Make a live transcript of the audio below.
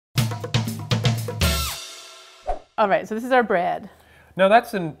All right, so this is our bread. Now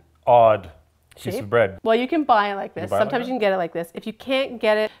that's an odd piece of bread. Well, you can buy it like this. Sometimes you can get it like this. If you can't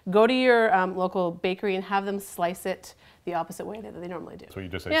get it, go to your local bakery and have them slice it the opposite way that they normally do. So you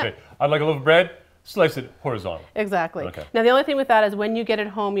just say, I'd like a loaf of bread, slice it horizontal. Exactly. Okay. Now the only thing with that is when you get it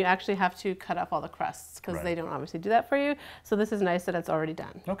home, you actually have to cut off all the crusts because they don't obviously do that for you. So this is nice that it's already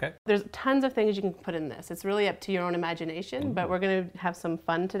done. Okay. There's tons of things you can put in this. It's really up to your own imagination, but we're going to have some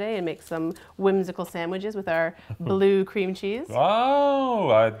fun today and make some whimsical sandwiches with our blue cream cheese.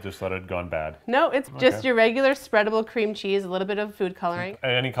 Oh, I just thought it had gone bad. No, it's just your regular spreadable cream cheese, a little bit of food coloring.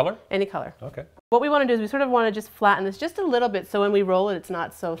 Any color? Any color. Okay. What we want to do is we sort of want to just flatten this just a little bit so when we roll it, it's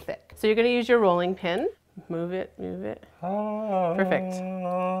not so thick. So you're going to use your rolling pin. Move it, move it. Perfect.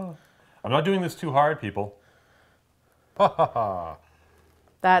 I'm not doing this too hard, people.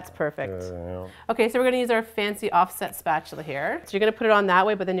 That's perfect. Okay, so we're going to use our fancy offset spatula here. So you're going to put it on that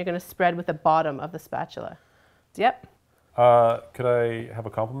way, but then you're going to spread with the bottom of the spatula. Yep. Could I have a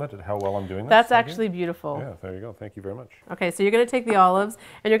compliment at how well I'm doing this? That's actually beautiful. Yeah, there you go. Thank you very much. Okay, so you're going to take the olives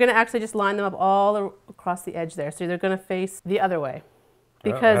and you're going to actually just line them up all across the edge there. So they're going to face the other way.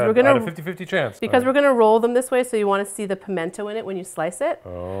 Because we're going to a 50-50 chance. Because we're going to roll them this way, so you want to see the pimento in it when you slice it.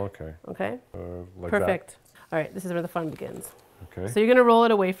 Oh, okay. Okay. Like Perfect. That. All right, this is where the fun begins. Okay. So you're going to roll it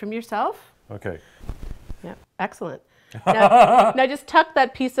away from yourself. Okay. Yeah, excellent. Now just tuck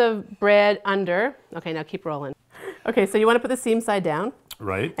that piece of bread under. Okay, now keep rolling. Okay, so you want to put the seam side down.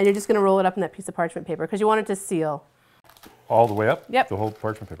 Right. And you're just going to roll it up in that piece of parchment paper because you want it to seal. All the way up? Yep. The whole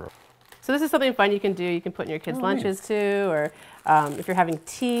parchment paper. So this is something fun you can do. You can put in your kids' lunches too, or if you're having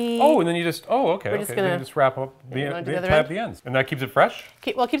tea. Oh, and then you just, okay. We're just gonna, then you just wrap up the ends. And that keeps it fresh?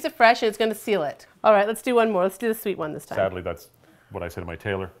 Well, it keeps it fresh and it's going to seal it. All right, let's do one more. Let's do the sweet one this time. Sadly, that's what I said to my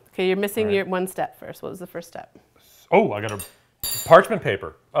tailor. Okay, you're missing your one step first. What was the first step? Oh, I got a parchment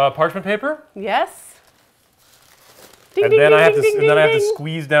paper. Parchment paper? Yes. Ding, and then I have to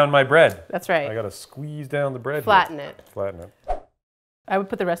squeeze down my bread. That's right. I got to squeeze down the bread. Flatten it. Flatten it. I would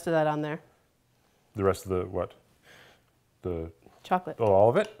put the rest of that on there. The rest of the what? The chocolate. Oh, all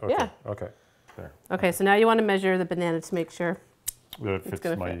of it? Okay. Yeah. Okay. There. Okay, so now you want to measure the banana to make sure that it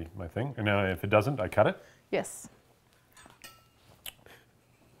fits my thing. And now if it doesn't, I cut it? Yes.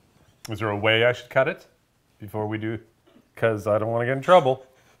 Is there a way I should cut it before we do? Because I don't want to get in trouble.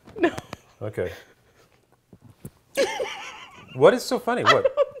 No. Okay. What is so funny? What?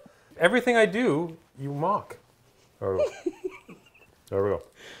 Everything I do, you mock. Oh. There we go.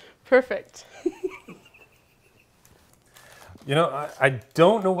 Perfect. You know, I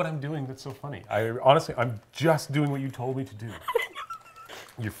don't know what I'm doing that's so funny. Honestly, I'm just doing what you told me to do.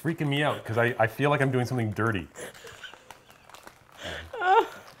 You're freaking me out because I feel like I'm doing something dirty.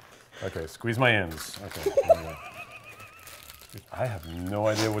 Okay, squeeze my ends. Okay. I have no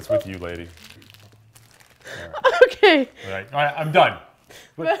idea what's with you, lady. Okay. All right, I'm done.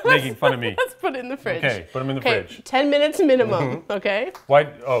 Making fun of me. Let's put it in the fridge. Okay, put them in the fridge. 10 minutes minimum, okay?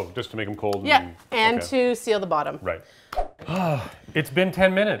 Why? Oh, just to make them cold? Yeah, and to seal the bottom. Right. It's been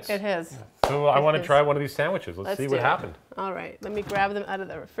 10 minutes. It has. So I want to try one of these sandwiches. Let's see what happened. All right, let me grab them out of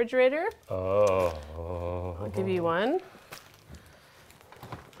the refrigerator. Oh. I'll give you one.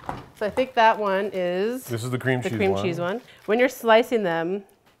 So I think that one is... This is the cream cheese one. When you're slicing them,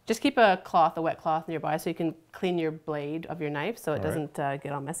 just keep a wet cloth nearby so you can clean your blade of your knife so it doesn't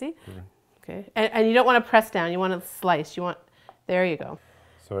get all messy. Okay, and you don't want to press down, you want to slice. There you go.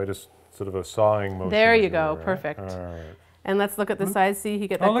 So I just sort of a sawing motion. There you go, perfect. All right. And let's look at the sides, see, you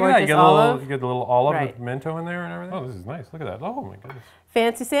get that look gorgeous at that. olive. You get the little olive with pimento in there and everything. Oh, this is nice, look at that. Oh my goodness.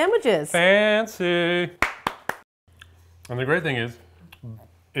 Fancy sandwiches. Fancy. And the great thing is,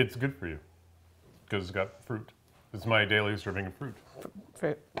 it's good for you because it's got fruit. It's my daily serving of fruit.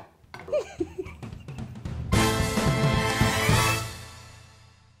 Fruit.